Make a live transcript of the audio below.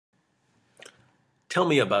Tell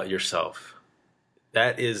me about yourself.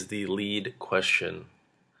 That is the lead question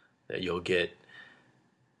that you'll get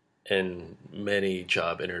in many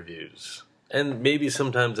job interviews. And maybe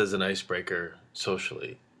sometimes as an icebreaker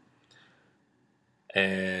socially.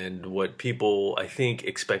 And what people, I think,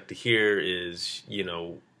 expect to hear is,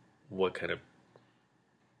 what kind of,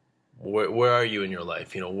 where are you in your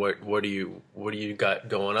life? What do you got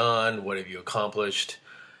going on? What have you accomplished?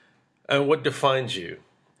 And what defines you?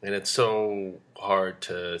 And it's so hard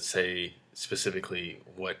to say specifically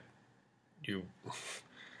you,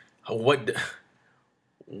 what,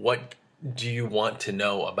 what do you want to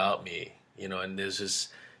know about me? And there's this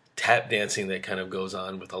tap dancing that kind of goes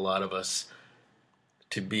on with a lot of us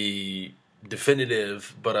to be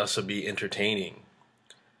definitive, but also be entertaining.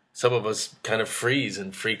 Some of us kind of freeze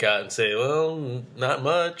and freak out and say, well, not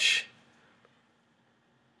much.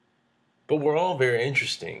 But we're all very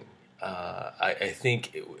interesting. I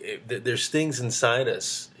think there's things inside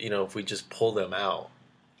us, if we just pull them out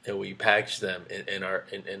and we package them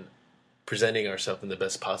in presenting ourselves in the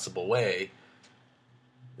best possible way,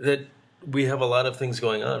 that we have a lot of things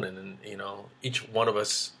going on. And each one of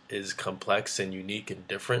us is complex and unique and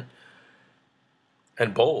different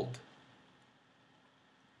and bold.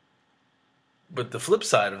 But the flip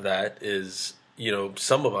side of that is,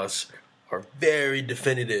 some of us are very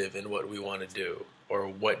definitive in what we want to do or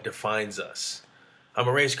what defines us. I'm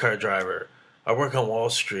a race car driver. I work on Wall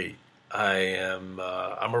Street. I'm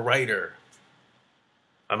a writer.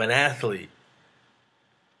 I'm an athlete.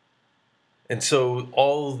 And so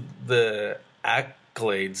all the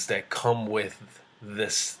accolades that come with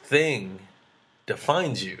this thing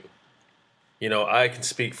defines you. I can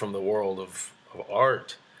speak from the world of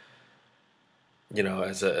art.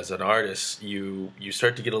 As an artist, you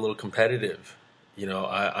start to get a little competitive.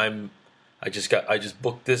 I just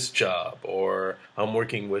booked this job, or I'm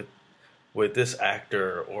working with this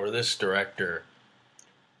actor or this director,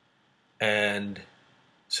 and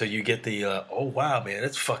so you get the oh wow man,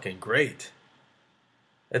 that's fucking great,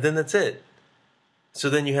 and then that's it. So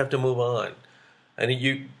then you have to move on,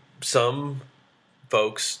 and some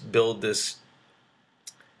folks build this,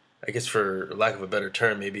 I guess for lack of a better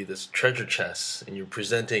term, maybe this treasure chest, and you're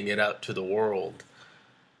presenting it out to the world,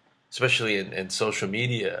 especially in social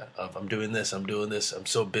media, of I'm doing this, I'm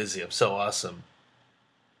so busy, I'm so awesome.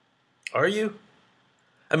 Are you?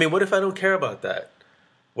 I mean, what if I don't care about that?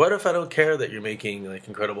 What if I don't care that you're making like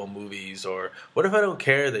incredible movies? Or what if I don't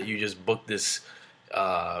care that you just booked this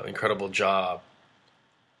incredible job?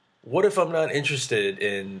 What if I'm not interested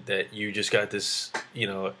in that you just got this,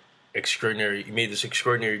 you made this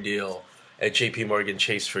extraordinary deal at JP Morgan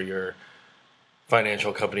Chase for your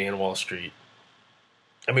financial company in Wall Street?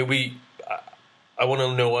 I mean, I want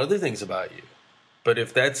to know other things about you. But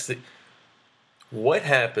if what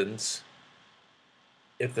happens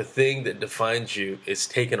if the thing that defines you is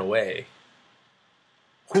taken away?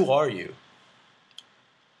 Who are you?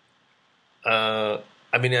 I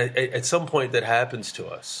mean, at some point that happens to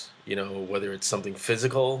us, whether it's something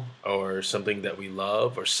physical or something that we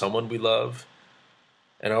love or someone we love,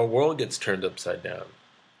 and our world gets turned upside down.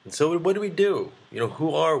 And so what do?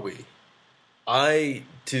 Who are we?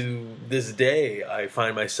 To this day, I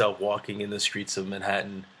find myself walking in the streets of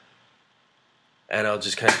Manhattan, and I'll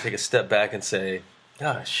just kind of take a step back and say,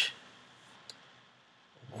 gosh,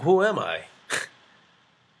 who am I?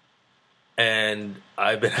 And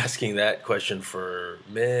I've been asking that question for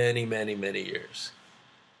many, many, many years.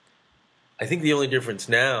 I think the only difference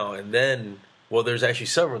now and then, well, there's actually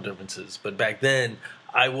several differences, but back then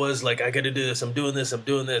I was like, I got to do this, I'm doing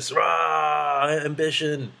this, rah,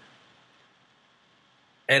 ambition.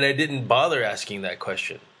 And I didn't bother asking that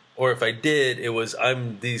question. Or if I did, it was,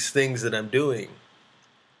 I'm these things that I'm doing.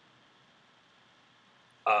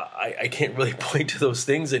 I can't really point to those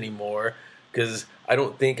things anymore because I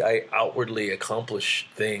don't think I outwardly accomplish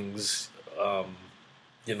things,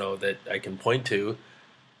 that I can point to,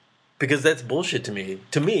 because that's bullshit to me.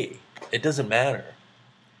 To me, it doesn't matter.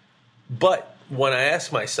 But when I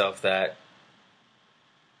ask myself that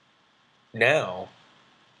now,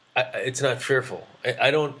 it's not fearful.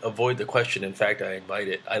 I don't avoid the question. In fact, I invite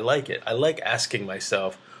it. I like it. I like asking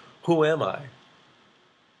myself, who am I?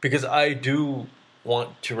 Because I do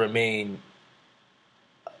want to remain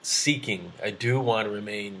seeking. I do want to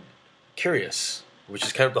remain curious, which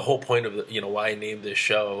is kind of the whole point of why I named this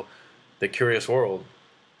show The Curious World.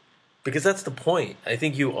 Because that's the point. I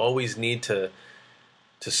think you always need to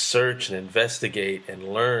search and investigate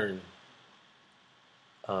and learn,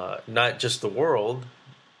 not just the world,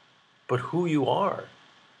 but who you are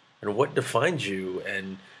and what defines you,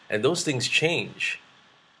 and those things change.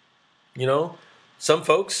 Some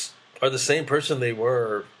folks are the same person they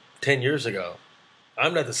were 10 years ago.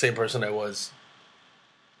 I'm not the same person I was,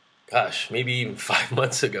 gosh, maybe even 5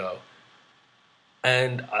 months ago.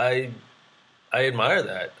 And I admire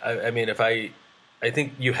that. I mean, I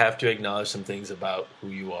think you have to acknowledge some things about who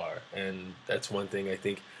you are. And that's one thing I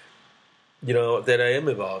think, that I am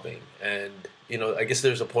evolving. And, I guess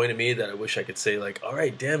there's a point in me that I wish I could say, like, all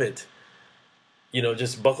right, damn it,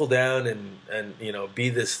 just buckle down and be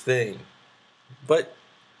this thing. But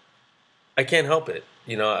I can't help it.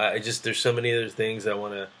 I just, there's so many other things I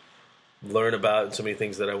want to learn about and so many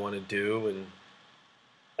things that I want to do. And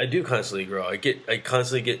I do constantly grow. I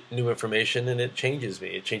constantly get new information and it changes me.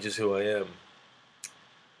 It changes who I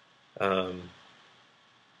am.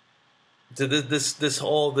 So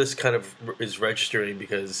this kind of is registering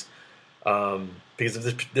because of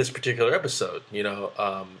this particular episode.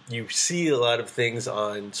 You see a lot of things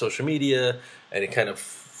on social media, and it kind of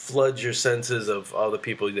floods your senses of all the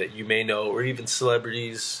people that you may know, or even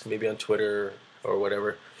celebrities, maybe on Twitter or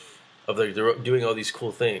whatever, of they're doing all these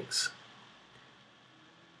cool things.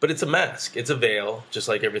 But it's a mask. It's a veil, just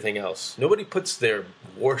like everything else. Nobody puts their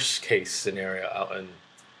worst case scenario out on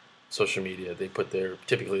social media. They put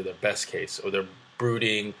typically their best case, or they're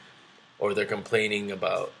brooding, or they're complaining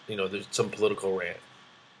about, there's some political rant.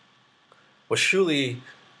 Well,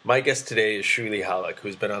 my guest today is Shuli Halleck,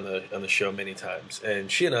 who's been on the show many times, and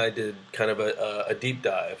she and I did kind of a deep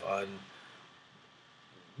dive on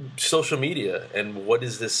social media and what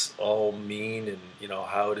does this all mean, and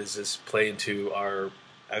how does this play into our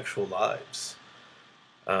actual lives.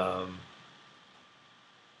 I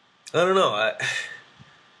don't know.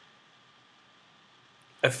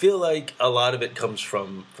 I feel like a lot of it comes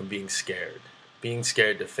from being scared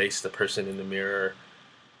to face the person in the mirror,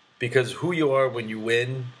 because who you are when you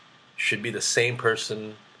win should be the same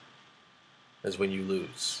person as when you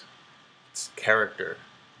lose. It's character.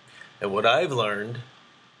 And what I've learned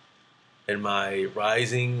in my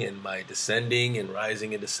rising and my descending and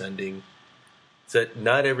rising and descending is that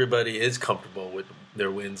not everybody is comfortable with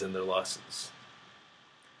their wins and their losses.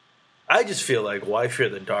 I just feel like, why fear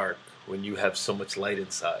the dark when you have so much light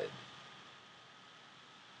inside?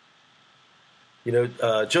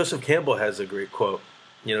 Joseph Campbell has a great quote.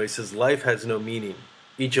 He says, life has no meaning.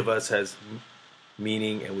 Each of us has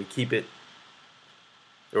meaning, and we keep it,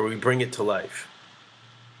 or we bring it to life.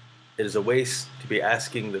 It is a waste to be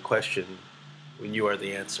asking the question when you are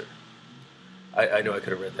the answer. I know I could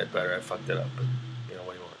have read that better. I fucked it up, but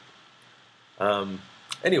what do you want?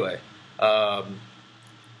 Anyway,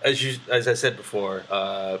 as I said before,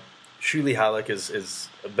 Shuli Halleck has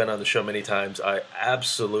been on the show many times. I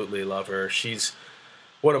absolutely love her. She's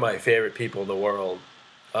one of my favorite people in the world,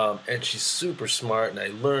 and she's super smart. And I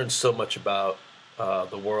learned so much about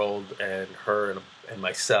the world and her and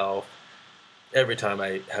myself every time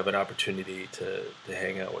I have an opportunity to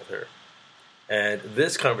hang out with her. And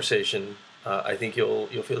this conversation, I think you'll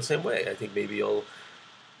feel the same way. I think maybe you'll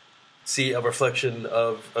see a reflection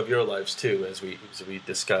of your lives too, as we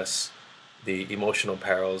discuss the emotional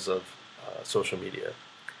perils of social media.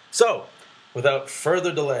 So, without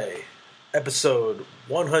further delay, episode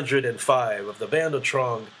 105 of the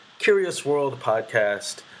Vandaltrong Curious World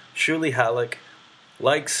podcast, Shuli Halleck,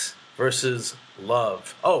 likes versus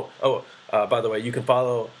love. By the way, you can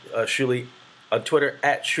follow Shuli on Twitter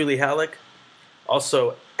at Shuli Halleck,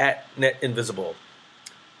 also at NetInvisible.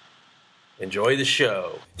 Enjoy the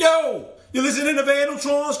show. Yo, you're listening to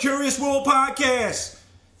Vandaltron's Curious World podcast.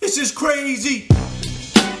 This is crazy.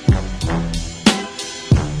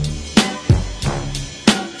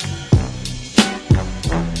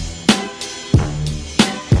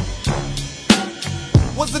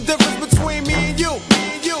 What's the difference between me and you?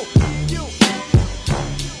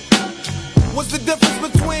 What's the difference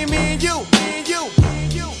between me and you?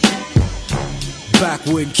 Back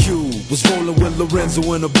when Q was rolling with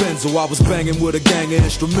Lorenzo and a Benzo, I was banging with a gang of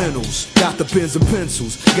instrumentals. Got the pens and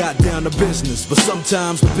pencils, got down to business. But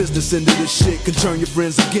sometimes the business end of this shit can turn your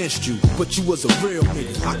friends against you. But you was a real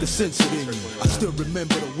nigga, I could sense it in you. I still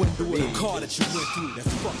remember the window of the car that you went through.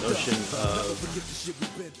 That's fucked Notion up. of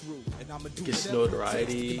gets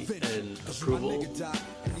notoriety and approval,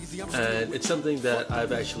 and it's something that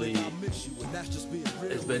I've actually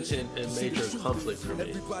has been in major conflict for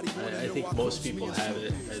me. I think most people have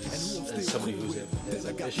it as somebody who's has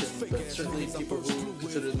ambition, but certainly people who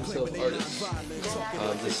consider themselves artists.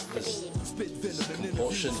 This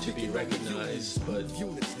compulsion to be recognized, but at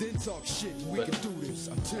the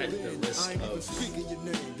risk of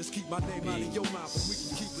being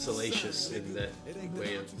salacious in that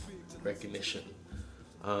way of recognition.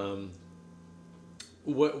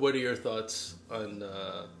 What are your thoughts on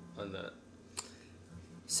that?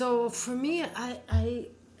 So for me, I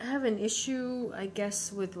have an issue, I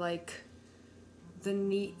guess, with like the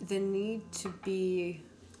need to be.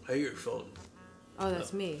 I hear your phone. Oh,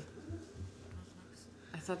 that's me.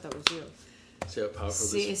 I thought that was you. See how powerful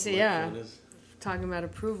See, this yeah. microphone is? Talking about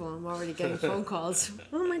approval, I'm already getting phone calls.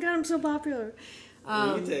 Oh my god, I'm so popular.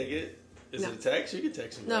 You can take it. Is it a text? You can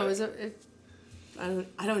text me. No, back.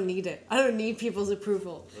 I don't need it. I don't need people's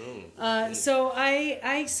approval. So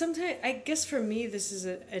I sometimes, I guess for me, this is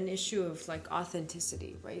an issue of like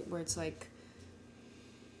authenticity, right? Where it's like,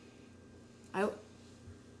 how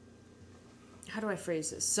do I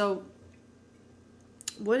phrase this? So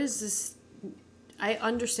what is this? I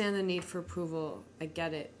understand the need for approval. I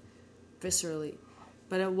get it viscerally.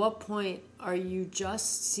 But at what point are you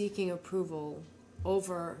just seeking approval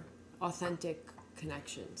over authentic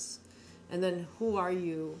connections? And then who are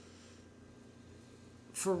you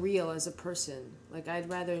for real as a person? Like, I'd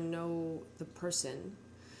rather know the person.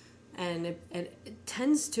 And it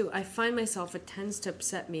tends to, I find myself, it tends to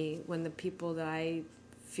upset me when the people that I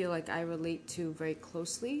feel like I relate to very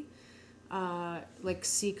closely, like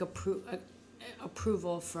seek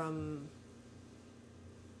approval from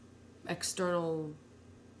external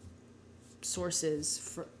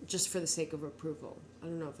sources just for the sake of approval. I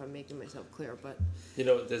don't know if I'm making myself clear, but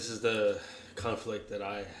this is the conflict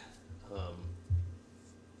that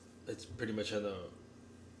it's pretty much on the,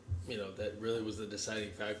 that really was the deciding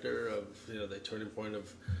factor of, the turning point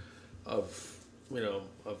of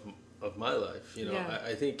my life.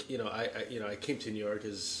 I think, I came to New York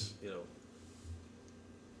as,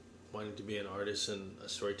 wanting to be an artist and a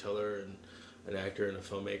storyteller and an actor and a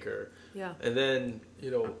filmmaker. Yeah. And then,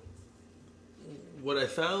 what I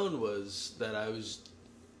found was that I was.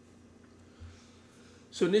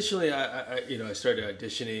 So initially, I started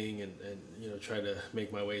auditioning and trying to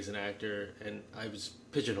make my way as an actor, and I was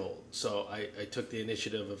pigeonholed. So I took the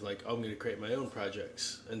initiative of like, I'm going to create my own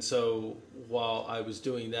projects. And so while I was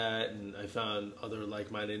doing that, and I found other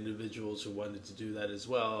like-minded individuals who wanted to do that as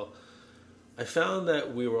well, I found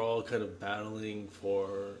that we were all kind of battling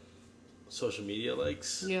for social media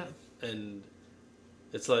likes. yeah. And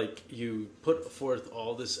it's like you put forth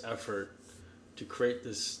all this effort to create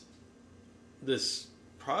this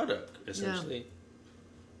product, essentially,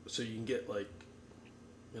 so you can get like,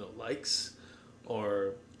 likes,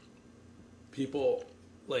 or people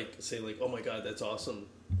like say like, oh my god, that's awesome.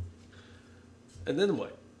 And then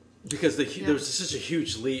what? Because there was such a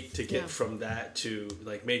huge leap to get from that to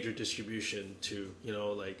like major distribution to,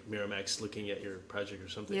 like Miramax looking at your project or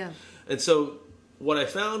something. Yeah. And so what I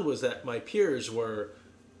found was that my peers were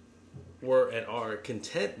and are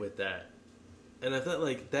content with that. And I thought,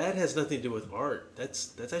 like, that has nothing to do with art.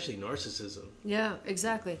 That's actually narcissism. Yeah,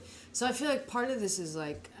 exactly. So I feel like part of this is,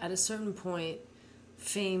 like, at a certain point,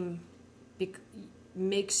 fame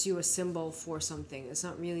makes you a symbol for something. It's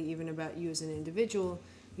not really even about you as an individual.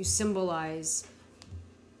 You symbolize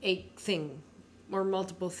a thing or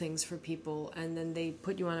multiple things for people, and then they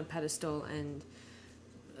put you on a pedestal and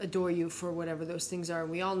adore you for whatever those things are.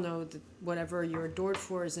 We all know that whatever you're adored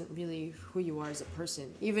for isn't really who you are as a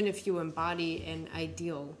person. Even if you embody an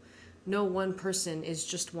ideal, no one person is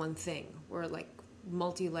just one thing. We're like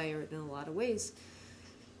multi-layered in a lot of ways.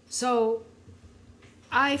 So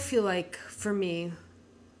I feel like for me,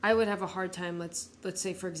 I would have a hard time, let's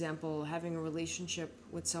say, for example, having a relationship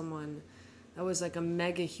with someone that was like a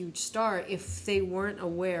mega huge star if they weren't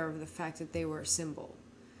aware of the fact that they were a symbol.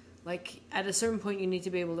 Like, at a certain point, you need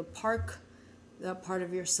to be able to park that part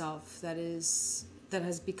of yourself that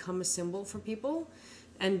has become a symbol for people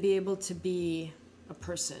and be able to be a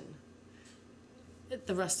person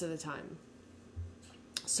the rest of the time.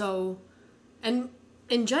 So, and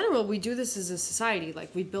in general, we do this as a society.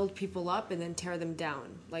 Like, we build people up and then tear them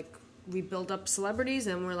down. Like, we build up celebrities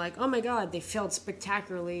and we're like, oh my God, they failed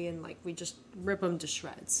spectacularly, and like, we just rip them to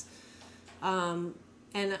shreds.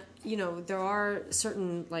 And, there are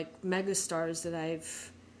certain, like, megastars that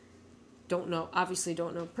obviously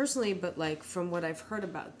don't know personally, but, like, from what I've heard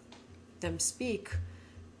about them speak,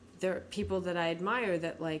 there are people that I admire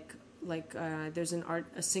that, there's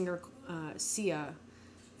a singer, Sia,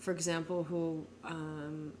 for example, who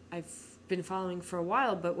I've been following for a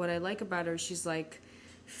while, but what I like about her, she's, like,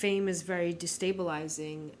 fame is very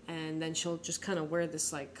destabilizing, and then she'll just kind of wear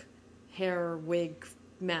this, like, hair wig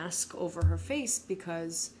mask over her face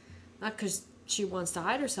not because she wants to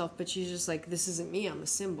hide herself, but she's just like, this isn't me, I'm a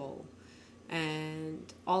symbol,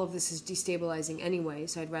 and all of this is destabilizing anyway,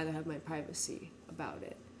 so I'd rather have my privacy about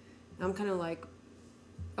it. And I'm kind of like,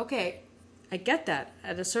 okay, I get that.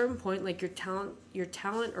 At a certain point, like, your talent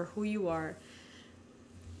or who you are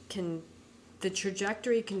can the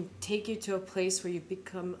trajectory can take you to a place where you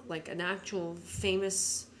become like an actual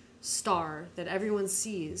famous star that everyone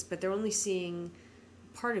sees, but they're only seeing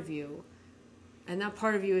part of you, and that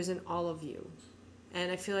part of you isn't all of you.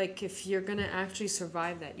 And I feel like if you're gonna actually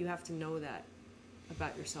survive that, you have to know that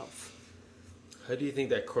about yourself. How do you think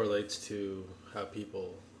that correlates to how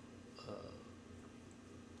people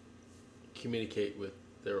communicate with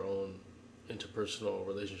their own interpersonal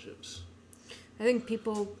relationships? I think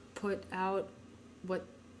people put out what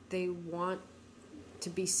they want to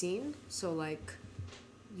be seen. So, like,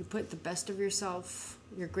 you put the best of yourself,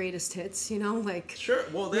 your greatest hits, you know, like Sure.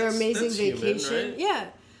 Well, your amazing that's human, vacation. right? Yeah.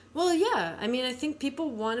 Well, yeah. I mean, I think people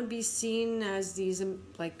want to be seen as these,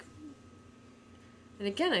 like, and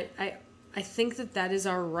again, I think that is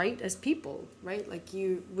our right as people, right? Like,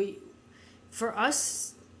 for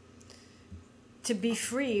us to be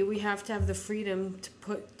free, we have to have the freedom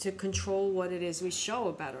to control what it is we show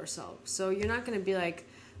about ourselves. So you're not going to be like,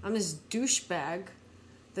 I'm this douchebag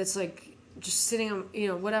that's like just sitting on, you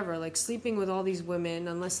know, whatever, like sleeping with all these women,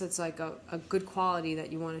 unless it's like a good quality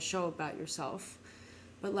that you want to show about yourself.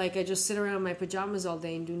 But like, I just sit around in my pajamas all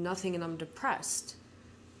day and do nothing and I'm depressed.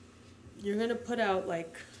 You're going to put out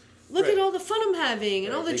like, look Right. at all the fun I'm having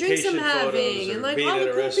and all the drinks I'm Vacation photos having or and like being all at the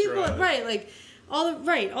a cool people, restaurant. right? Like all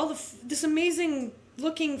the this amazing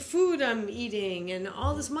looking food I'm eating and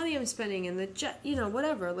all this money I'm spending and the jet, you know,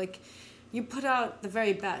 whatever. Like, you put out the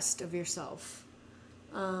very best of yourself,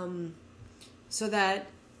 so that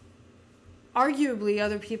arguably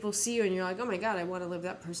other people see you and you're like, oh my god, I want to live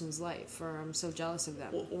that person's life, or I'm so jealous of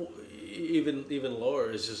them. Well, even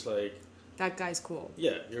lower is just like, That guy's cool.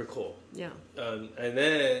 yeah, you're cool. Yeah. And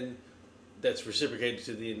then that's reciprocated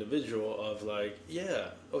to the individual of like, yeah,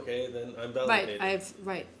 okay, then I'm validated.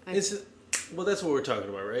 Well, that's what we're talking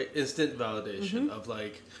about, right? Instant validation of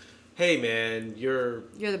like, hey man, you're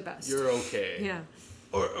the best. You're okay. Yeah.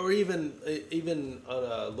 Or even on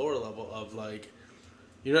a lower level of like,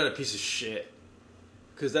 you're not a piece of shit.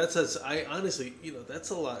 Because I honestly, you know, that's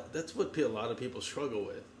a lot. That's what a lot of people struggle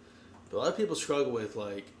with. But a lot of people struggle with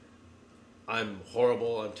like, I'm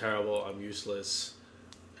horrible, I'm terrible, I'm useless.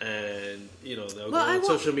 And, you know, they'll go on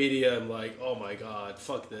social media and like, oh my god,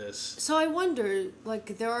 fuck this. So I wonder,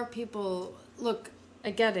 like, there are people, look, I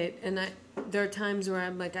get it, and there are times where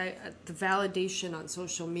I'm like, the validation on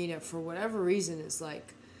social media, for whatever reason, is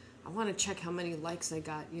like, I want to check how many likes I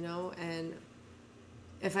got, you know? And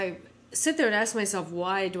if I sit there and ask myself,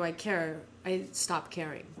 why do I care? I stop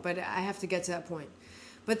caring. But I have to get to that point.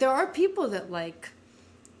 But there are people that, like,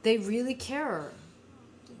 they really care.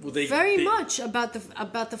 Well, they much about the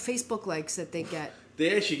Facebook likes that they get.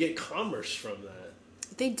 They actually get commerce from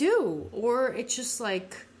that. They do, or it's just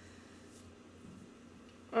like,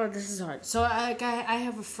 oh, this is hard. So I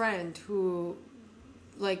have a friend who,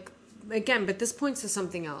 like, again, but this points to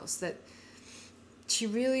something else, that she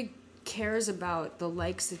really cares about the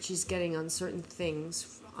likes that she's getting on certain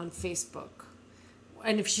things on Facebook,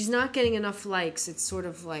 and if she's not getting enough likes, it's sort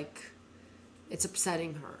of like, it's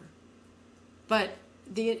upsetting her. But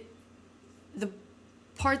the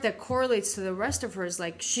part that correlates to the rest of her is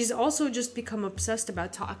like, she's also just become obsessed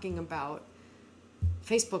about talking about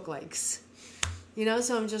Facebook likes, you know?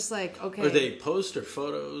 So I'm just like, okay. Are they posts or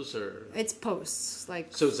photos or? It's posts, like.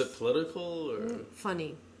 So is it political or?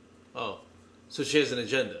 Funny. Oh, so she has an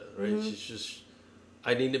agenda, right? She's just,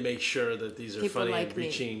 I need to make sure that these are People funny like and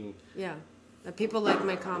reaching. Yeah, that people like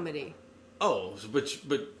my comedy. Oh, but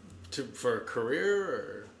for a career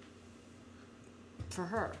or? For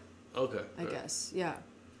her. Okay. I guess, yeah.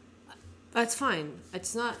 That's fine.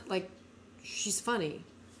 It's not like she's funny.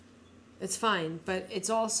 It's fine, but it's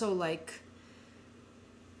also like,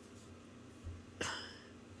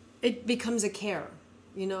 it becomes a care,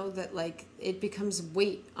 you know, that like it becomes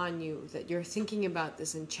weight on you, that you're thinking about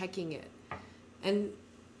this and checking it. And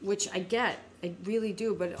which I get, I really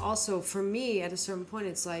do, but also for me at a certain point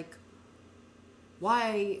it's like,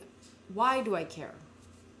 why do I care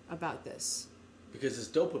about this? Because it's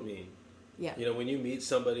dopamine. Yeah. You know, when you meet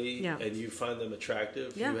somebody and you find them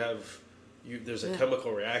attractive, there's a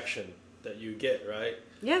chemical reaction that you get, right?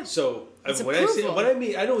 Yeah. So it's when approval.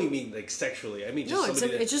 I don't even mean like sexually. I mean just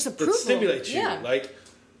somebody it's just that approval. stimulates you. Yeah. Like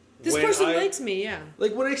this person likes me, yeah.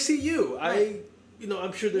 Like when I see you, Right.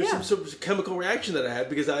 I'm sure there's some sort of chemical reaction that I have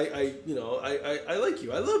because I like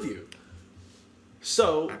you. I love you.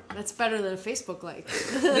 So that's better than a Facebook like.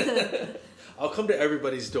 I'll come to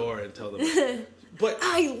everybody's door and tell them. But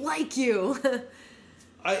I like you.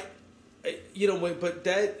 But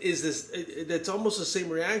that is this. That's almost the same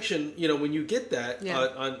reaction. You know, when you get that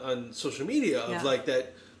on social media of like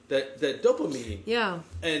that dopamine. Yeah.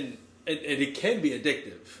 And and it can be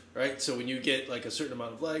addictive, right? So when you get like a certain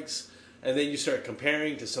amount of likes, and then you start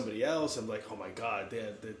comparing to somebody else, I'm like, oh my god, they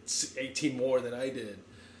had 18 more than I did.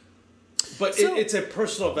 But it's a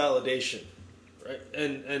personal validation, right?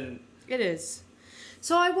 And it is.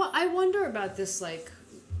 So I wonder about this, like,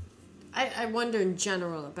 I wonder in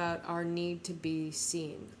general about our need to be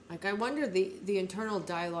seen. Like, I wonder the internal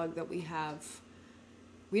dialogue that we have.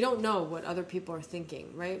 We don't know what other people are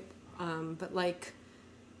thinking, right? But like,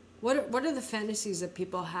 what are the fantasies that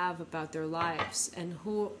people have about their lives, and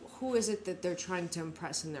who is it that they're trying to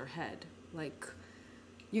impress in their head? Like,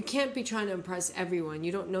 you can't be trying to impress everyone.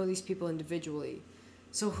 You don't know these people individually.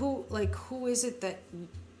 So who is it that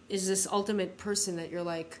is this ultimate person that you're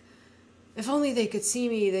like, if only they could see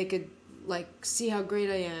me, they could like see how great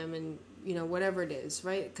I am, and you know, whatever it is,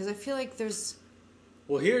 right? Because I feel like there's...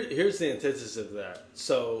 Well, here's the antithesis of that.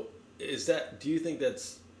 So do you think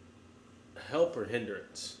that's help or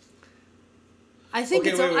hindrance? I think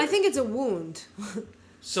I think it's a wound.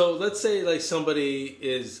 So let's say like somebody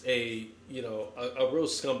is a real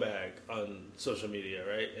scumbag on social media,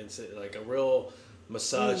 right? And say, like a real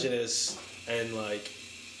misogynist and like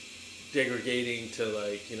degrading to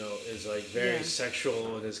like, is like very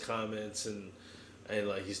sexual in his comments, and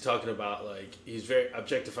like he's talking about like he's very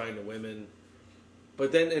objectifying the women,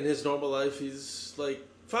 but then in his normal life he's like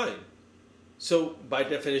fine. So by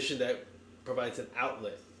definition that provides an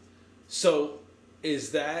outlet. So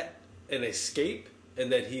is that an escape,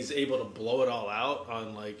 and that he's able to blow it all out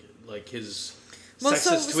on like his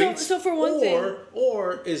sexist tweets? So for one thing,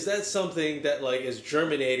 or is that something that like is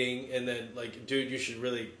germinating, and then like, dude, you should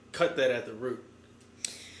really cut that at the root?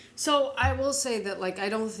 So I will say that like I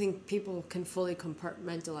don't think people can fully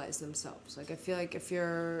compartmentalize themselves. Like I feel like if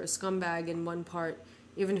you're a scumbag in one part,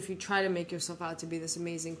 even if you try to make yourself out to be this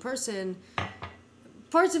amazing person,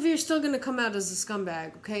 parts of you are still going to come out as a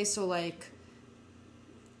scumbag. Okay, so like,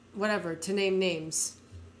 whatever, to name names.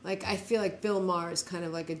 Like, I feel like Bill Maher is kind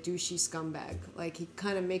of like a douchey scumbag. Like, he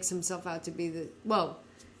kind of makes himself out to be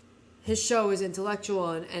his show is intellectual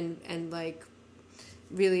and like,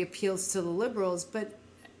 really appeals to the liberals. But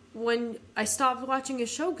when I stopped watching his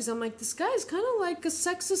show, because I'm like, this guy's kind of like a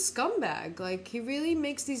sexist scumbag. Like, he really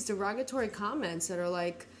makes these derogatory comments that are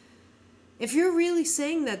like, if you're really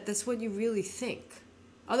saying that, that's what you really think.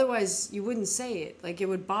 Otherwise, you wouldn't say it. Like, it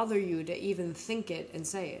would bother you to even think it and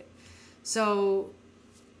say it. So,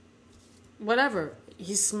 whatever.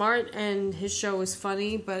 He's smart and his show is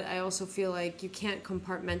funny, but I also feel like you can't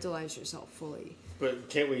compartmentalize yourself fully. But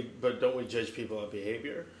don't we judge people on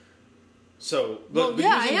behavior? So,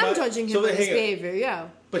 I am judging him on his behavior, yeah.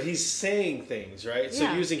 But he's saying things, right?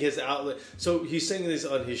 So using his outlet. So he's saying this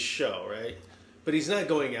on his show, right? But he's not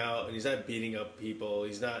going out and he's not beating up people.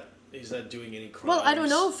 He's not doing any crimes. Well, I don't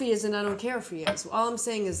know if he is, and I don't care if he is. All I'm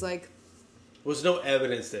saying is, like... There's no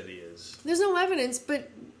evidence that he is. There's no evidence, but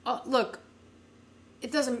look,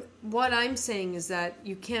 it doesn't... What I'm saying is that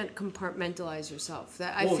you can't compartmentalize yourself.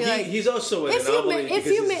 That I feel like he's also an anomaly because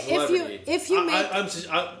he's a celebrity.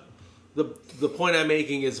 The point I'm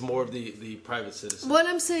making is more of the private citizen. What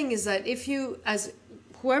I'm saying is that if you, as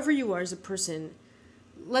whoever you are as a person,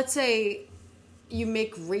 let's say you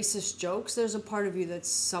make racist jokes, there's a part of you that's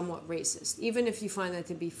somewhat racist, even if you find that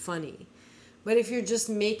to be funny. But if you're just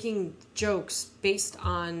making jokes based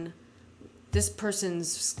on this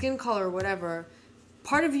person's skin color or whatever,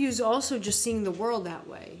 part of you is also just seeing the world that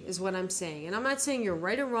way, is what I'm saying. And I'm not saying you're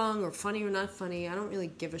right or wrong or funny or not funny. I don't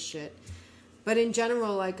really give a shit. But in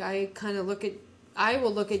general, like, I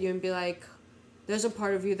will look at you and be like, there's a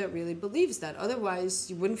part of you that really believes that.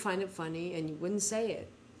 Otherwise, you wouldn't find it funny and you wouldn't say it.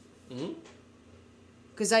 Mm-hmm.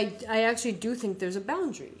 Because I actually do think there's a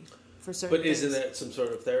boundary for certain things. But isn't that some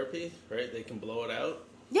sort of therapy, right? They can blow it out?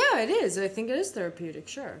 Yeah, it is. I think it is therapeutic,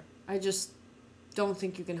 sure. I just don't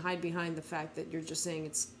think you can hide behind the fact that you're just saying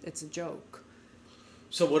it's a joke.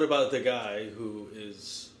 So what about the guy who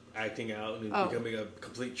is acting out and becoming a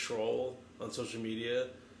complete troll on social media,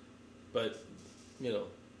 but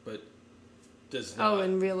does not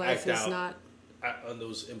in real life act is out not on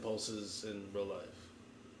those impulses in real life?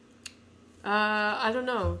 I don't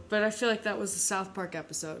know, but I feel like that was the South Park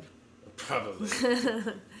episode. Probably.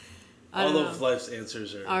 All of life's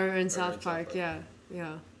answers are in South Park. Yeah.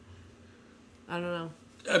 I don't know.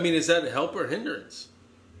 I mean, is that help or hindrance?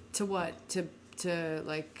 To what? To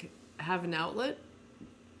like have an outlet?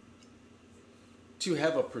 To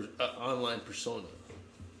have a online persona.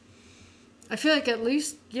 I feel like at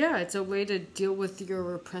least, it's a way to deal with your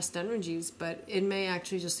repressed energies, but it may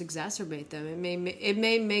actually just exacerbate them. It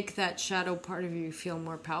may make that shadow part of you feel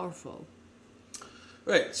more powerful.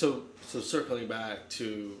 Right. So circling back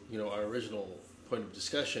to our original point of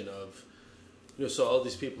discussion of, so all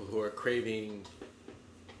these people who are craving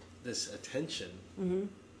this attention,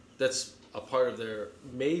 that's a part of their,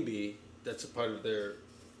 maybe that's a part of their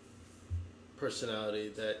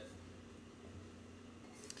personality that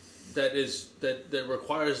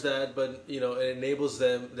requires that, but it enables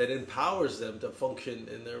them, that empowers them to function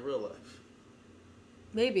in their real life.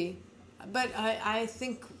 Maybe, but I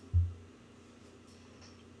think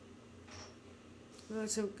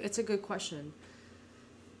it's a good question.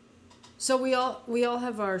 So we all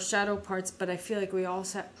have our shadow parts, but I feel like we all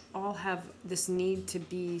have this need to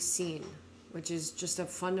be seen, which is just a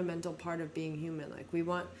fundamental part of being human. Like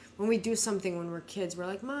when we do something when we're kids, we're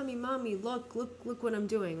like, mommy, look what I'm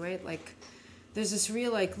doing, right? Like there's this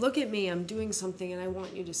real like, look at me, I'm doing something and I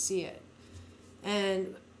want you to see it.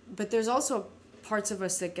 But there's also parts of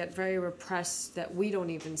us that get very repressed that we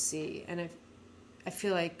don't even see. And I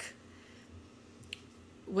feel like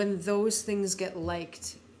when those things get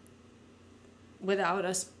liked without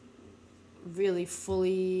us really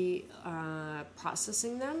fully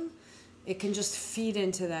processing them, it can just feed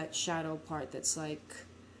into that shadow part that's like,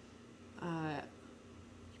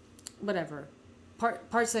 whatever.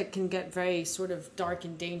 Parts that can get very sort of dark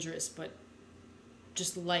and dangerous, but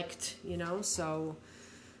just liked, So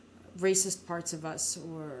racist parts of us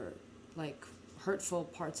or like hurtful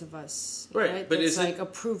parts of us, right? But it's like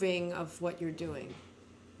approving of what you're doing.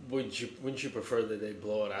 Wouldn't you prefer that they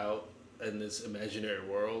blow it out in this imaginary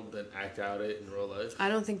world than act out it in real life? I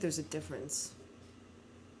don't think there's a difference.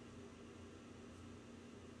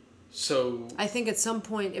 So I think at some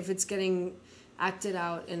point, if it's getting acted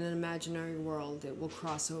out in an imaginary world, it will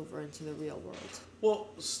cross over into the real world. Well,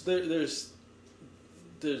 there's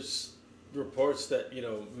reports that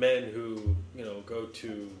men who go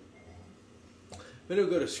to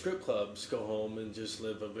strip clubs go home and just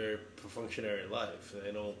live a very functionary life.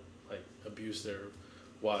 They don't like abuse their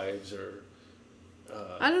wives or.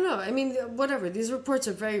 I don't know. I mean, whatever. These reports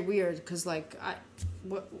are very weird because, like,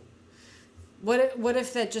 what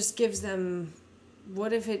if that just gives them?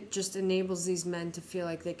 What if it just enables these men to feel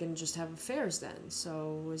like they can just have affairs then?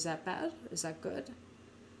 So is that bad? Is that good?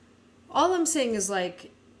 All I'm saying is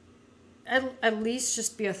like, at least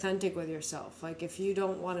just be authentic with yourself. Like if you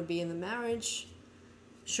don't want to be in the marriage,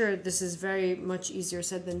 sure, this is very much easier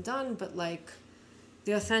said than done, but like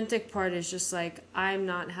the authentic part is just like, I'm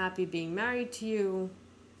not happy being married to you.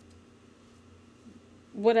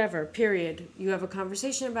 Whatever, period. You have a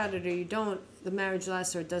conversation about it or you don't. The marriage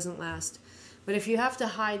lasts or it doesn't last. But if you have to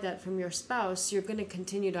hide that from your spouse, you're going to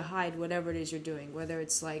continue to hide whatever it is you're doing. Whether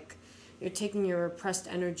it's like you're taking your repressed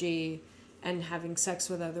energy and having sex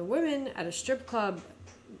with other women at a strip club,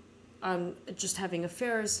 just having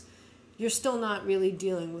affairs, you're still not really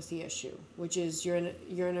dealing with the issue, which is you're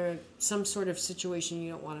in some sort of situation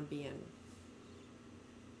you don't want to be in.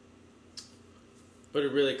 But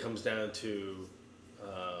it really comes down to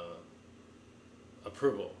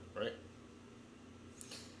approval, right?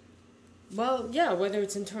 Well, yeah, whether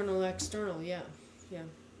it's internal or external, yeah.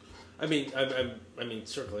 I mean,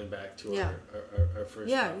 circling back to our first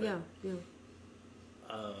topic. Yeah.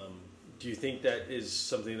 Do you think that is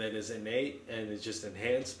something that is innate and is just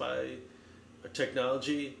enhanced by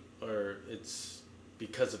technology, or it's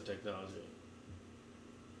because of technology?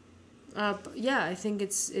 Yeah, I think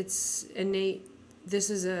it's innate. This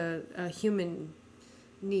is a human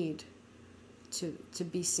need to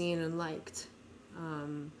be seen and liked.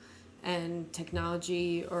 And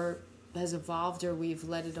technology has evolved, or we've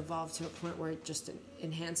let it evolve to a point where it just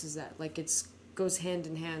enhances that. Like goes hand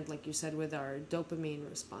in hand, like you said, with our dopamine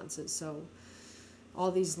responses. So all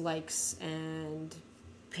these likes and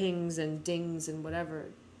pings and dings and whatever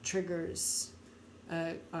triggers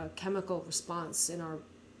a chemical response in our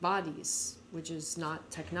bodies, which is not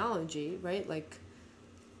technology, right? Like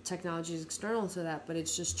technology is external to that, but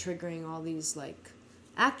it's just triggering all these like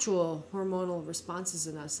actual hormonal responses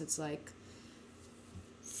in us. It's like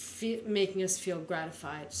making us feel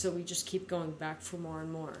gratified, so we just keep going back for more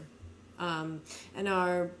and more, and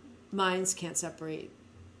our minds can't separate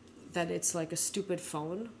that it's like a stupid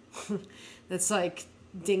phone that's like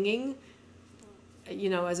dinging,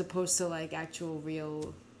 as opposed to like actual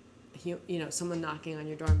real, someone knocking on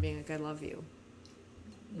your door and being like, I love you.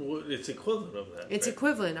 Well, it's equivalent of that. It's right?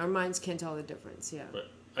 equivalent. Our minds can't tell the difference. Yeah. Right.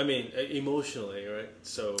 I mean, emotionally, right?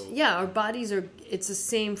 So yeah, our bodies it's the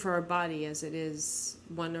same for our body as it is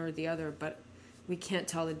one or the other, but we can't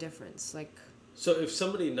tell the difference. Like, so if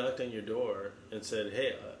somebody knocked on your door and said,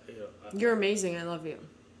 "Hey, you're amazing, I love you,"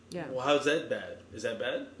 yeah. Well, how's that bad? Is that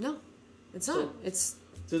bad? No, it's not. It's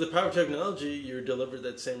through the power of technology, you're delivered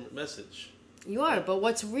that same message. You are, but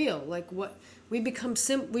what's real? Like what we become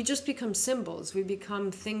we just become symbols. We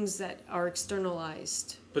become things that are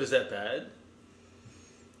externalized. But is that bad?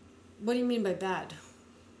 What do you mean by bad?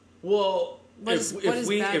 Well, What does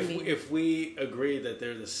bad mean? if we agree that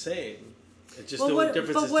they're the same, it's just Well, the only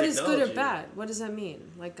difference but is what technology. is good or bad? What does that mean?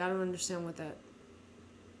 Like I don't understand what that.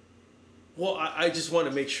 Well, I just want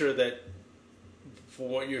to make sure that for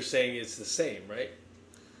what you're saying, it's the same, right?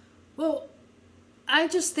 Well, I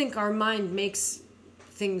just think our mind makes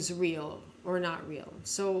things real or not real.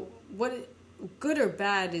 So what good or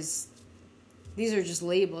bad is, these are just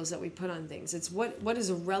labels that we put on things. It's what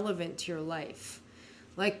is relevant to your life.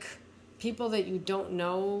 Like people that you don't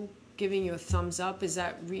know giving you a thumbs up, is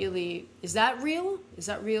that real? Is that real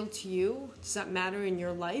to you? Does that matter in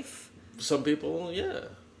your life? Some people, yeah.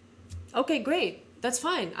 Okay, great. That's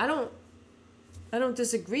fine. I don't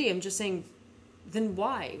disagree. I'm just saying, then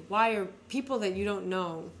why? Why are people that you don't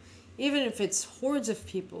know, even if it's hordes of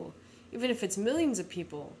people, even if it's millions of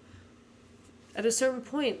people, at a certain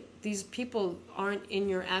point, these people aren't in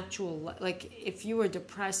your actual life. Like, if you were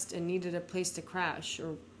depressed and needed a place to crash,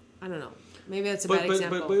 or, I don't know. Maybe that's a bad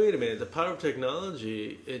example. But wait a minute. The power of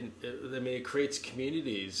technology, it creates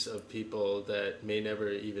communities of people that may never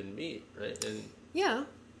even meet, right? And yeah,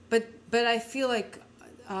 but I feel like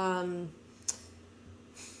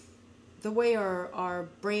the way our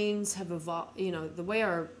brains have evolved, the way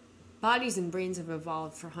our bodies and brains have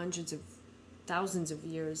evolved for hundreds of thousands of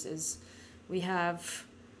years is we have,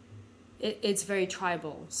 it's very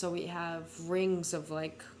tribal. So we have rings of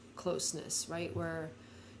like closeness, right? Where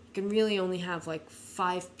you can really only have like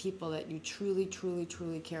 5 people that you truly, truly,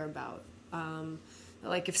 truly care about.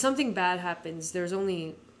 Like if something bad happens, there's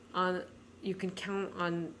only you can count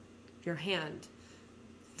on your hand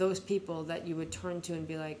those people that you would turn to and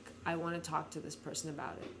be like, I want to talk to this person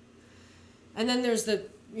about it. And then there's the,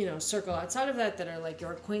 circle outside of that are like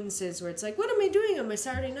your acquaintances where it's like, what am I doing on my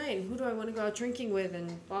Saturday night? And who do I want to go out drinking with?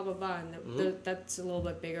 And blah, blah, blah. And that's a little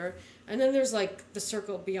bit bigger. And then there's like the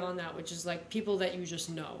circle beyond that, which is like people that you just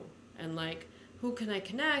know. And like, who can I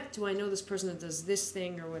connect? Do I know this person that does this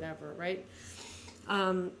thing or whatever, right?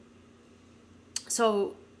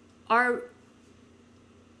 So our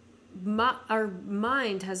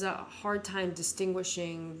mind has a hard time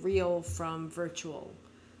distinguishing real from virtual,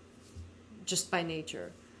 just by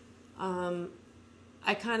nature.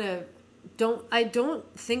 I kind of don't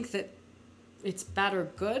think that it's bad or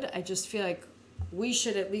good. I just feel like we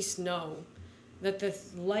should at least know that the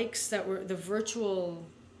likes that the virtual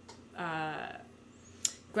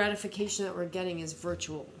gratification that we're getting is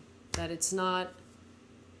virtual. That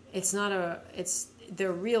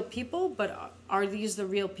they're real people, but are these the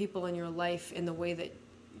real people in your life in the way that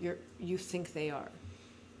you think they are?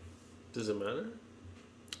 Does it matter?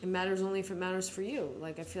 It matters only if it matters for you.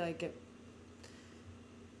 Like I feel like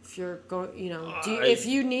if you're going, if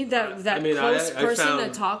you need that close person to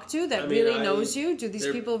talk to that really knows you, do these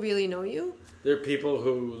people really know you? There are people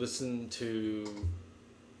who listen to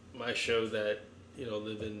my show that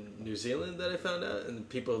live in New Zealand that I found out, and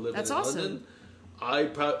people who live in London.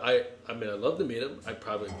 I'd love to meet them. I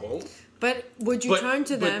probably won't. But would you turn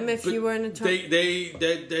to them if you were in a turn?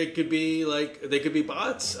 They could be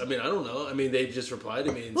bots. I mean, I don't know. I mean, they just replied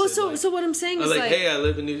to me and said, so what I'm saying is hey, I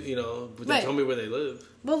live in but they told me where they live.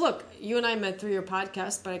 Well, look, you and I met through your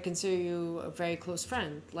podcast, but I consider you a very close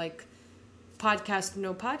friend. Like, podcast,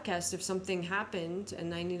 no podcast, if something happened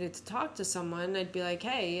and I needed to talk to someone, I'd be like,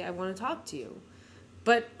 hey, I want to talk to you.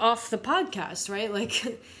 But off the podcast, right?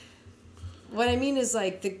 Like, what I mean is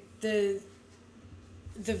like the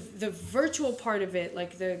virtual part of it,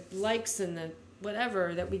 like the likes and the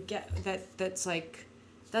whatever that we get, that's like,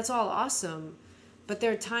 that's all awesome. But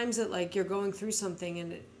there are times that like you're going through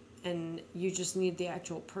something and you just need the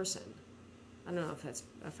actual person. I don't know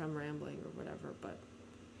if I'm rambling or whatever, but.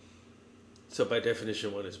 So by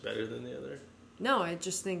definition, one is better than the other? No, I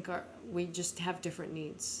just think we just have different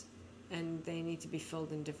needs, and they need to be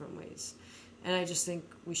filled in different ways. And I just think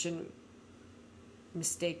we shouldn't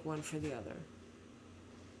mistake one for the other.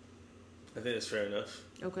 I think that's fair enough.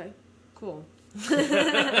 Okay, cool.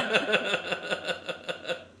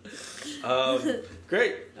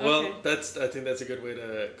 Great. Well, Okay. I think that's a good way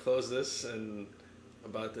to close this, and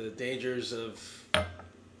about the dangers of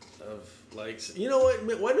likes. You know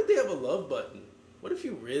what? Why don't they have a love button? What if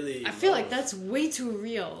you really? I feel like that's way too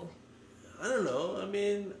real. I don't know. I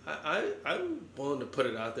mean, I'm willing to put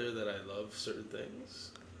it out there that I love certain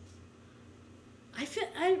things.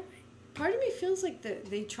 Part of me feels like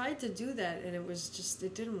they tried to do that and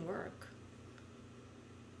it didn't work.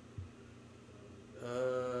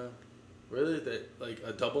 Really? That like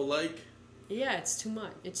a double like? Yeah, it's too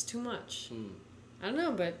much. It's too much. I don't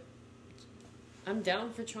know, but I'm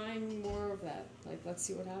down for trying more of that. Like, let's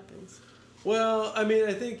see what happens. Well, I mean,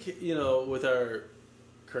 I think, you know, with our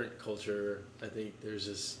current culture, I think there's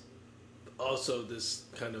this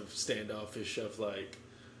kind of standoffish of like,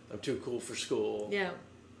 I'm too cool for school. Yeah.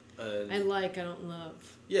 And I don't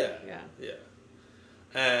love. Yeah. Yeah. Yeah.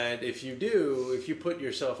 And if you put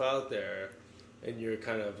yourself out there and you're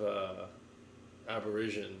kind of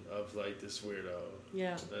aberration of like this weirdo.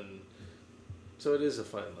 Yeah. And so it is a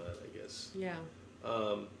fine line, I guess. Yeah.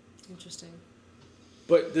 Interesting.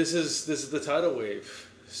 But this is the tidal wave.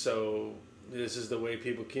 So this is the way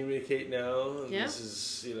people communicate now. And Yeah. This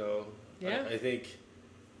is, you know, Yeah. I think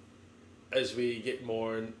as we get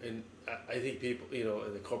more, and I think people, you know,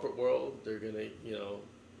 in the corporate world, they're going to, you know,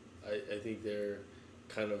 I think they're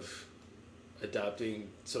kind of adopting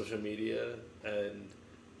social media, and,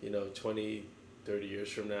 you know, 20, 30 years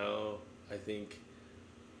from now, I think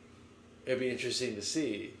it'd be interesting to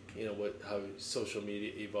see, you know, how social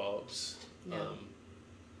media evolves. Yeah.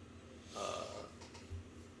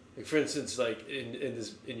 Like for instance, like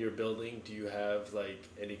in your building, do you have like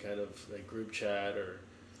any kind of like group chat or?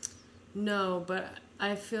 No, but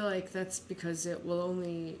I feel like that's because it will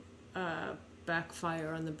only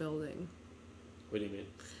backfire on the building. What do you mean?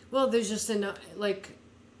 Well, there's just enough, like,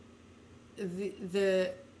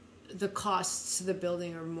 the costs to the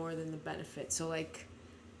building are more than the benefit. So, like,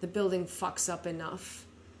 the building fucks up enough.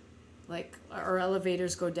 Like, our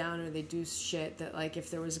elevators go down or they do shit that, like,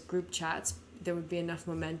 if there was group chats, there would be enough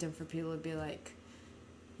momentum for people to be like,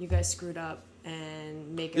 you guys screwed up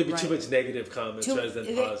and make it There'd be right. too much negative comments rather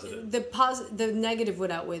than positive. The negative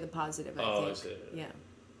would outweigh the positive, I think. I see. Yeah.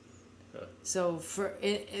 Huh. So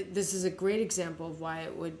this is a great example of why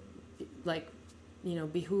it would, like, you know,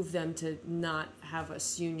 behoove them to not have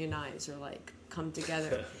us unionize or like come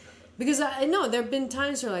together. Because I know there have been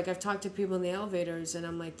times where like I've talked to people in the elevators and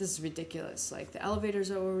I'm like, this is ridiculous. Like the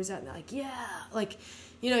elevators are always at, and they're like, yeah, like,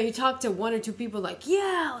 you know, you talk to one or two people like,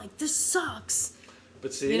 yeah, like this sucks.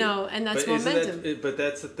 But see, you know, and that's momentum. But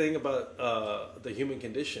that's the thing about the human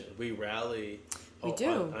condition. We rally. We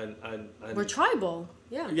do. On We're tribal.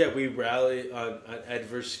 Yeah. Yeah, we rally on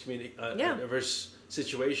adverse adverse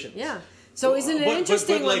situations. Yeah. So isn't it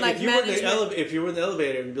interesting when like if you were in the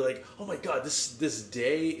elevator and you'd be like, oh my god, this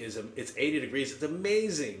day it's 80 degrees, it's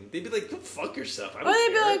amazing. They'd be like, go fuck yourself. I don't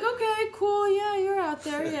they'd care. be like, okay, cool, yeah, you're out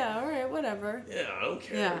there, yeah, all right, whatever. Yeah, I don't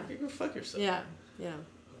care. Yeah. You go fuck yourself. Yeah, yeah.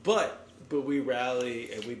 But we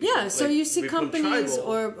rally and we so you see we become companies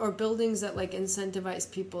tribal. or buildings that like incentivize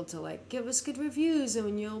people to like give us good reviews,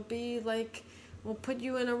 and you'll be like, we'll put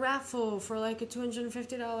you in a raffle for like a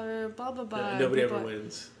 $250 blah blah blah. Yeah, nobody ever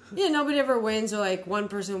wins. Yeah, nobody ever wins, or like one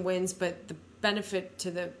person wins, but the benefit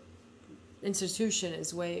to the institution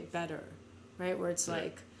is way better, right? Where it's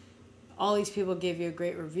like all these people gave you a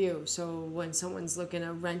great review, so when someone's looking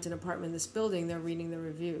to rent an apartment in this building, they're reading the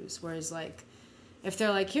reviews. Whereas like if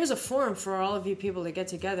they're like, here's a forum for all of you people to get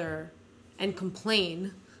together and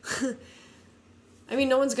complain. I mean,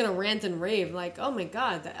 no one's going to rant and rave like, oh my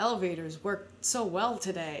God, the elevators worked so well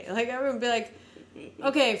today. Like, everyone would be like,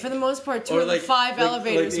 okay, for the most part, 2 of the 5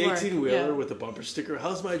 elevators work. Like the 18-wheeler with the bumper sticker,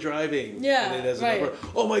 how's my driving? Yeah, and it has a right. number.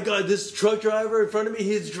 Oh my God, this truck driver in front of me,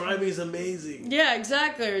 his driving is amazing. Yeah,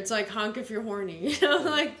 exactly. It's like honk if you're horny. You know,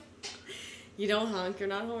 like, you don't honk, you're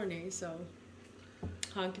not horny, so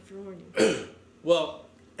honk if you're horny. Well,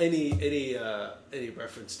 any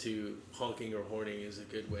reference to honking or horning is a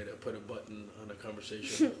good way to put a button on a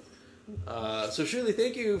conversation. So Shirley,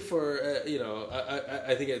 thank you for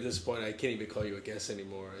I think at this point I can't even call you a guest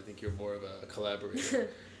anymore. I think you're more of a collaborator.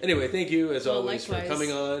 Anyway, thank you as always likewise. for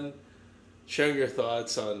coming on, sharing your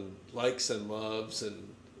thoughts on likes and loves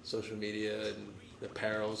and social media and the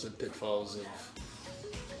perils and pitfalls of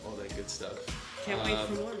all that good stuff. Can't wait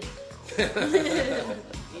for more.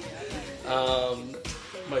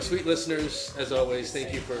 My sweet listeners, as always,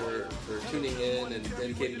 thank you for tuning in and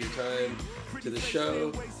dedicating your time to the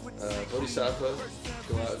show. Bodhisattva,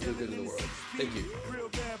 go out and do good in the world. Thank you. Real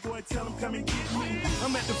bad boy, tell him come and get me.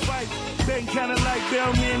 I'm at the fight, betting kinda like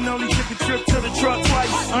Bellman. Only took a trip to the truck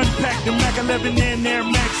twice. Unpacked the Mac 11 and Air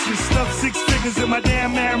Maxes. Stuffed 6 figures in my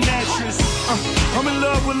damn air mattress. I'm in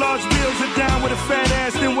love with large bills and down with a fat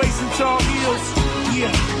ass, then waist and tall heels.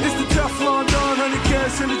 Yeah, it's the Teflon Don, 100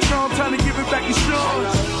 carats in the trunk, time to give it back to Sean.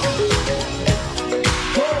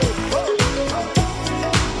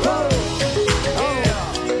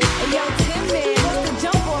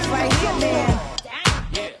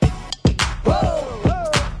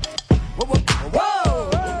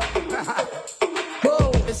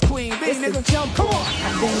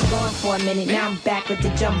 I've been gone for for a minute. Now I'm back with the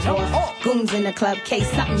jump off. Goons in the club, case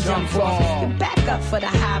something jump off. You back up for the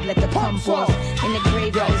hive, let the pump off. In the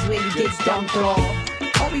graveyard is where you get dumped off.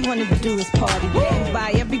 All we wanted to do is party. Getting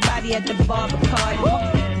by everybody at the bar,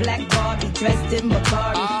 Bacardi. Black Barbie dressed in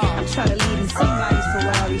Bacardi. I'm trying to lead in somebody's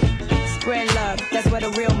Ferrari. Spread love, that's what a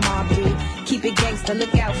real mob do. Keep it gangster,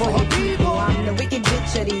 look out for your people. I'm the wicked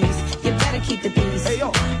bitch of these. You better keep the peace,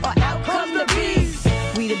 or out come the beast.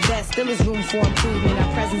 We the best, still is room for improvement.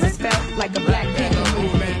 Our presence is felt like a Black Panther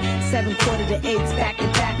movement. 7 quarter to 8s, back to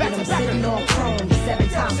back, and I'm sitting on chrome 7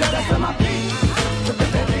 times. So that's my beat. The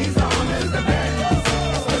baby's on is the best.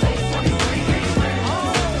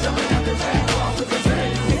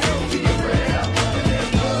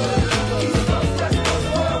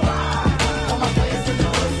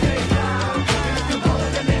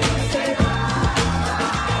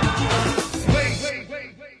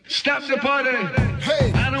 Stop the party.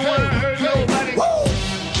 Hey, I don't want to hurt nobody.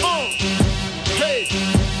 Hey,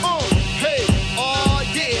 hey, oh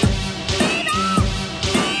yeah.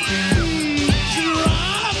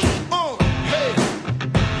 Drop. Hey,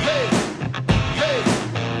 hey, hey,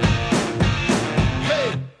 hey,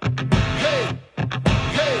 hey,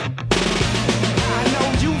 hey. I know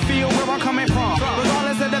you feel where I'm coming from.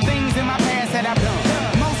 Regardless of the things in my past that I've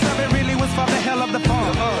done. Most of it really was for the hell of the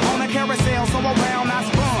fun. On a carousel, so around I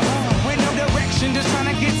spun. Just trying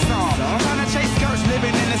to get some. Trying to chase skirts,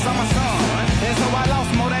 living in the summer sun. And so I lost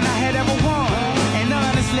more than I had ever won. And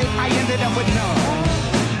honestly, I ended up with none.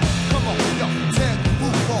 Come on, yo, Ted,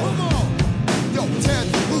 move on. Yo, Ted,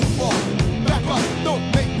 move on. Back up, don't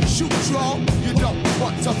make me shoot draw. You don't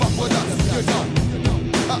want to fuck with us, you don't.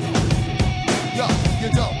 Yo, you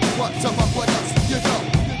don't want to fuck with us, you don't.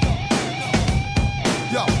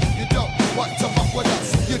 Yo, you don't want to fuck with us,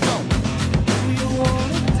 you don't.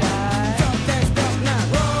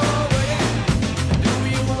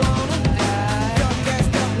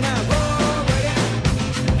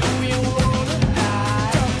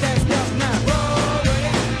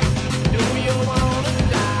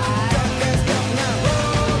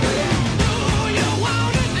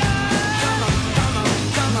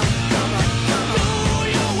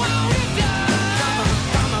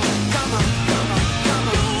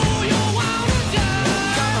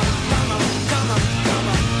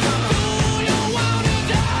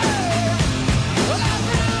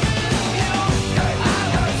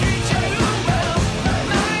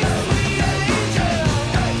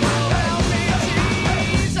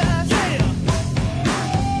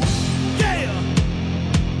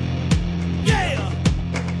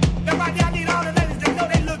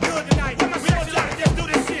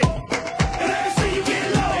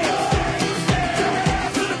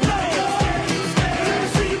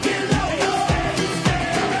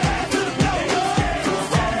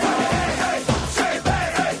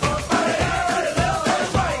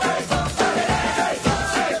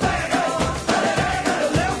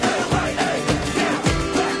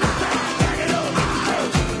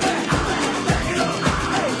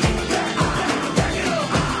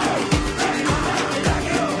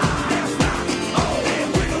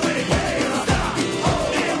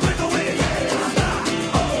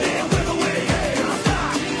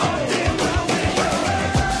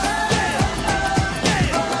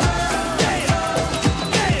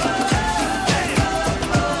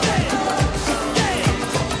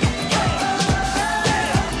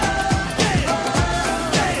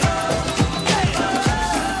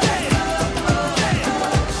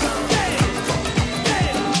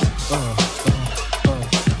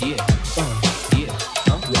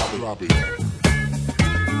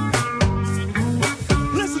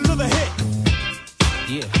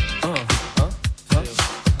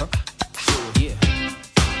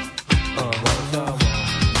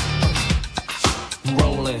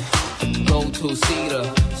 two-seater,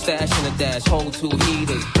 stash in a dash, hold two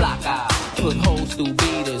heaters, block eye, put holes through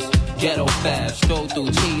beaters, ghetto fast, stroll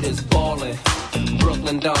through cheaters, ballin',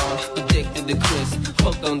 Brooklyn Dawn, addicted to Chris,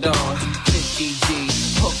 hooked on Dawn, 50G,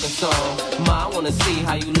 hookin' song, Ma, I wanna see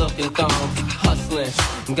how you lookin' thong, hustlin',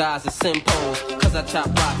 guys are simple, cause I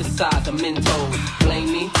chop rock the size of Mentos,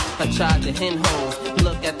 blame me, I tried to hen hoes,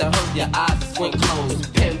 look at the hurt, your eyes are swing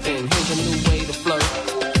closed, pimpin', here's a new way to flirt,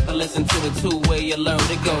 I listen to the two-way you learn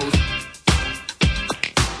it goes.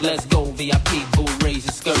 Let's go, VIP, boo, raise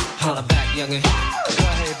your skirt. Holla back, youngin'. Go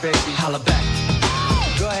ahead, baby. Holla back.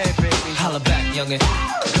 Go ahead, baby. Holla back, youngin'.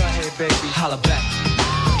 Go ahead, baby. Holla back.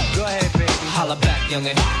 Go ahead, baby. Holla back,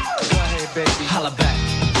 youngin'. Go ahead, baby. Holla back.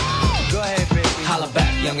 Go ahead, baby. Holla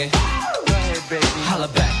back, youngin'. Go ahead, baby. Holla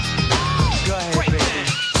back. Go ahead.